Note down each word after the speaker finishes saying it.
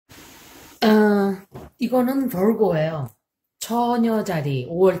이거는 벌고예요. 처녀자리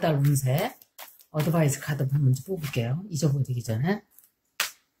 5월달 운세 어드바이스 카드 먼저 뽑을게요. 잊어버리기 전에.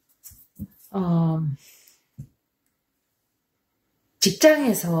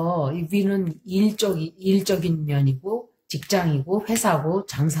 직장에서 이 위는 일적인 면이고 직장이고 회사고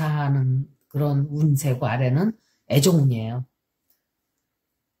장사하는 그런 운세고 아래는 애정운이에요.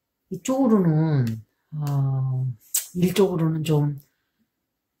 이쪽으로는 일적으로는 좀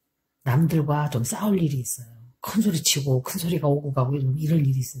남들과 좀 싸울 일이 있어요. 큰 소리 치고 큰 소리가 오고 가고 이런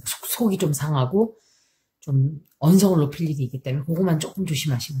일이 있어요. 속이 좀 상하고 좀 언성을 높일 일이 있기 때문에 그것만 조금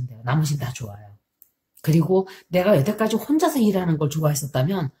조심하시면 돼요. 나머지는 다 좋아요. 그리고 내가 여태까지 혼자서 일하는 걸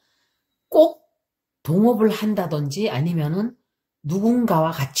좋아했었다면 꼭 동업을 한다든지 아니면은 누군가와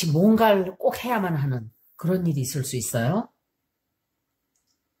같이 뭔가를 꼭 해야만 하는 그런 일이 있을 수 있어요.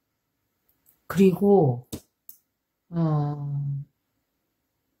 그리고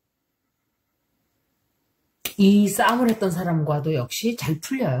이 싸움을 했던 사람과도 역시 잘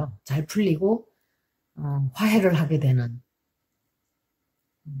풀려요. 잘 풀리고 화해를 하게 되는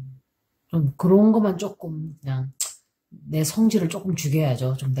좀 그런 것만 조금 그냥 내 성질을 조금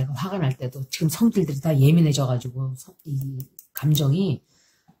죽여야죠. 좀 내가 화가 날 때도 지금 성질들이 다 예민해져가지고 이 감정이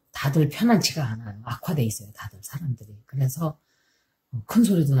다들 편안치가 않아요. 악화돼 있어요. 다들 사람들이. 그래서 큰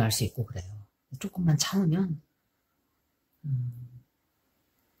소리도 날 수 있고 그래요. 조금만 참으면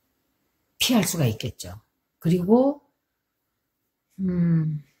피할 수가 있겠죠. 그리고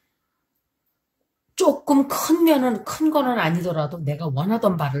조금 큰 거는 아니더라도 내가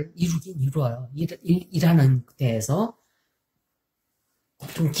원하던 바를 이루긴 이루어요. 일하는 데에서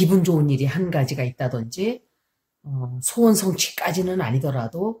좀 기분 좋은 일이 한 가지가 있다든지 소원 성취까지는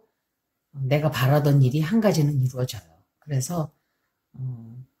아니더라도 내가 바라던 일이 한 가지는 이루어져요. 그래서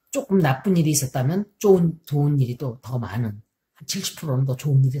조금 나쁜 일이 있었다면 좋은 일이 또 더 많은 한 70%는 더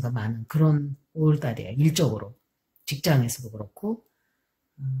좋은 일이 더 많은 그런 5월달이에요. 일적으로 직장에서도 그렇고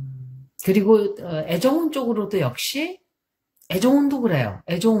그리고 애정운 쪽으로도 역시 애정운도 그래요.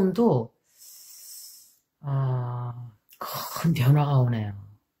 애정운도 큰 변화가 오네요.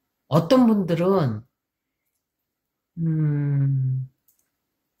 어떤 분들은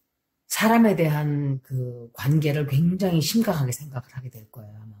사람에 대한 그 관계를 굉장히 심각하게 생각을 하게 될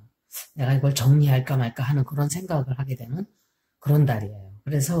거예요. 아마 내가 이걸 정리할까 말까 하는 그런 생각을 하게 되는 그런 달이에요.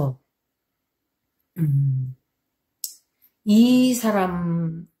 그래서 이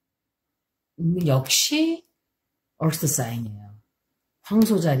사람 역시 얼스 사인이에요.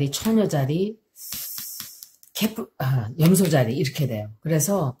 황소자리, 처녀자리, 염소자리 이렇게 돼요.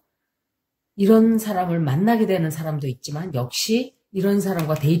 그래서 이런 사람을 만나게 되는 사람도 있지만 역시 이런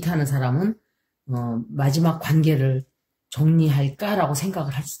사람과 데이트하는 사람은 마지막 관계를 정리할까라고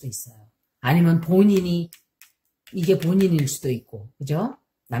생각을 할 수도 있어요. 아니면 이게 본인일 수도 있고, 그죠?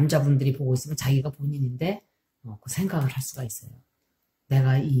 남자분들이 보고 있으면 자기가 본인인데 그 생각을 할 수가 있어요.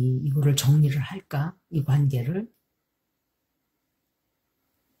 내가 이거를 정리를 할까? 이 관계를?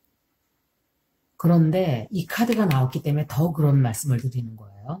 그런데 이 카드가 나왔기 때문에 더 그런 말씀을 드리는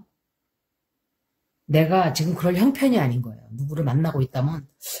거예요. 내가 지금 그럴 형편이 아닌 거예요. 누구를 만나고 있다면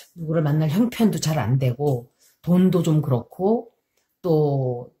누구를 만날 형편도 잘 안 되고 돈도 좀 그렇고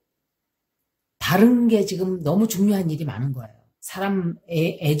또 다른 게 지금 너무 중요한 일이 많은 거예요.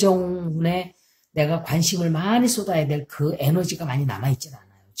 사람의 애정에 내가 관심을 많이 쏟아야 될 그 에너지가 많이 남아있질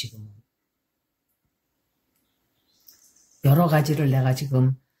않아요. 지금은. 여러 가지를 내가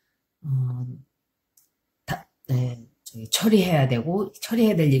지금 처리해야 되고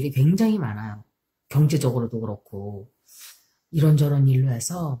처리해야 될 일이 굉장히 많아요. 경제적으로도 그렇고 이런저런 일로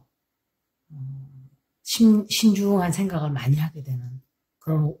해서 신중한 생각을 많이 하게 되는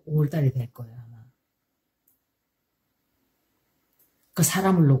그런 5월달이 될 거예요. 아마. 그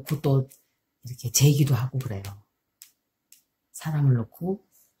사람을 놓고 또 이렇게 재기도 하고 그래요. 사람을 놓고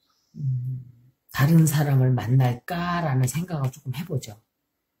다른 사람을 만날까라는 생각을 조금 해보죠.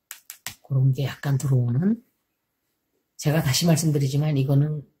 그런 게 약간 들어오는, 제가 다시 말씀드리지만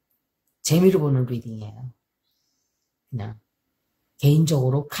이거는 재미로 보는 리딩이에요. 그냥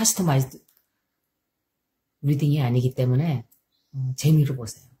개인적으로 카스터마이즈드 리딩이 아니기 때문에 재미로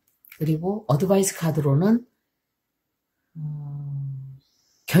보세요. 그리고 어드바이스 카드로는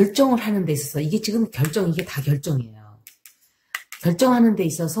결정을 하는 데 있어서 이게 지금 이게 다 결정이에요. 결정하는 데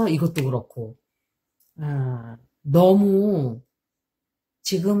있어서 이것도 그렇고 너무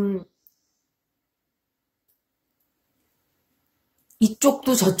지금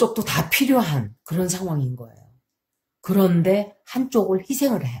이쪽도 저쪽도 다 필요한 그런 상황인 거예요. 그런데 한쪽을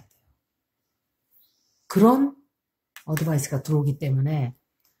희생을 해야 돼요. 그런 어드바이스가 들어오기 때문에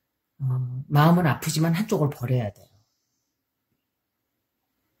마음은 아프지만 한쪽을 버려야 돼요.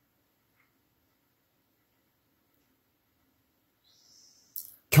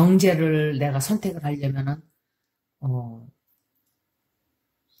 경제를 내가 선택을 하려면은,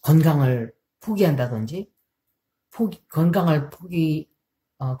 건강을 포기한다든지, 건강을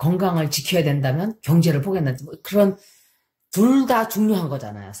지켜야 된다면 경제를 포기한다든지, 뭐 그런, 둘 다 중요한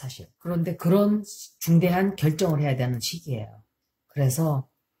거잖아요, 사실. 그런데 그런 중대한 결정을 해야 되는 시기예요. 그래서,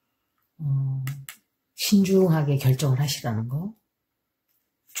 신중하게 결정을 하시라는 거,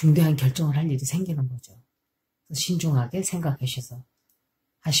 중대한 결정을 할 일이 생기는 거죠. 신중하게 생각하셔서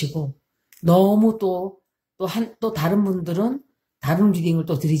하시고, 너무 또 다른 분들은, 다른 리딩을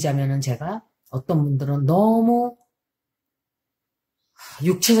또 드리자면은 제가, 어떤 분들은 너무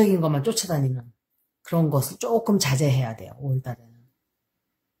육체적인 것만 쫓아다니는 그런 것을 조금 자제해야 돼요, 5월달에는.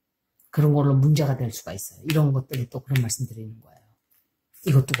 그런 걸로 문제가 될 수가 있어요. 이런 것들이 또 그런 말씀 드리는 거예요.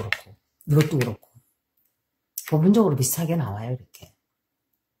 이것도 그렇고, 이것도 그렇고. 부분적으로 비슷하게 나와요, 이렇게.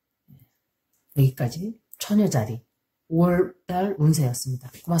 여기까지 처녀자리 5월달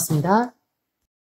운세였습니다. 고맙습니다.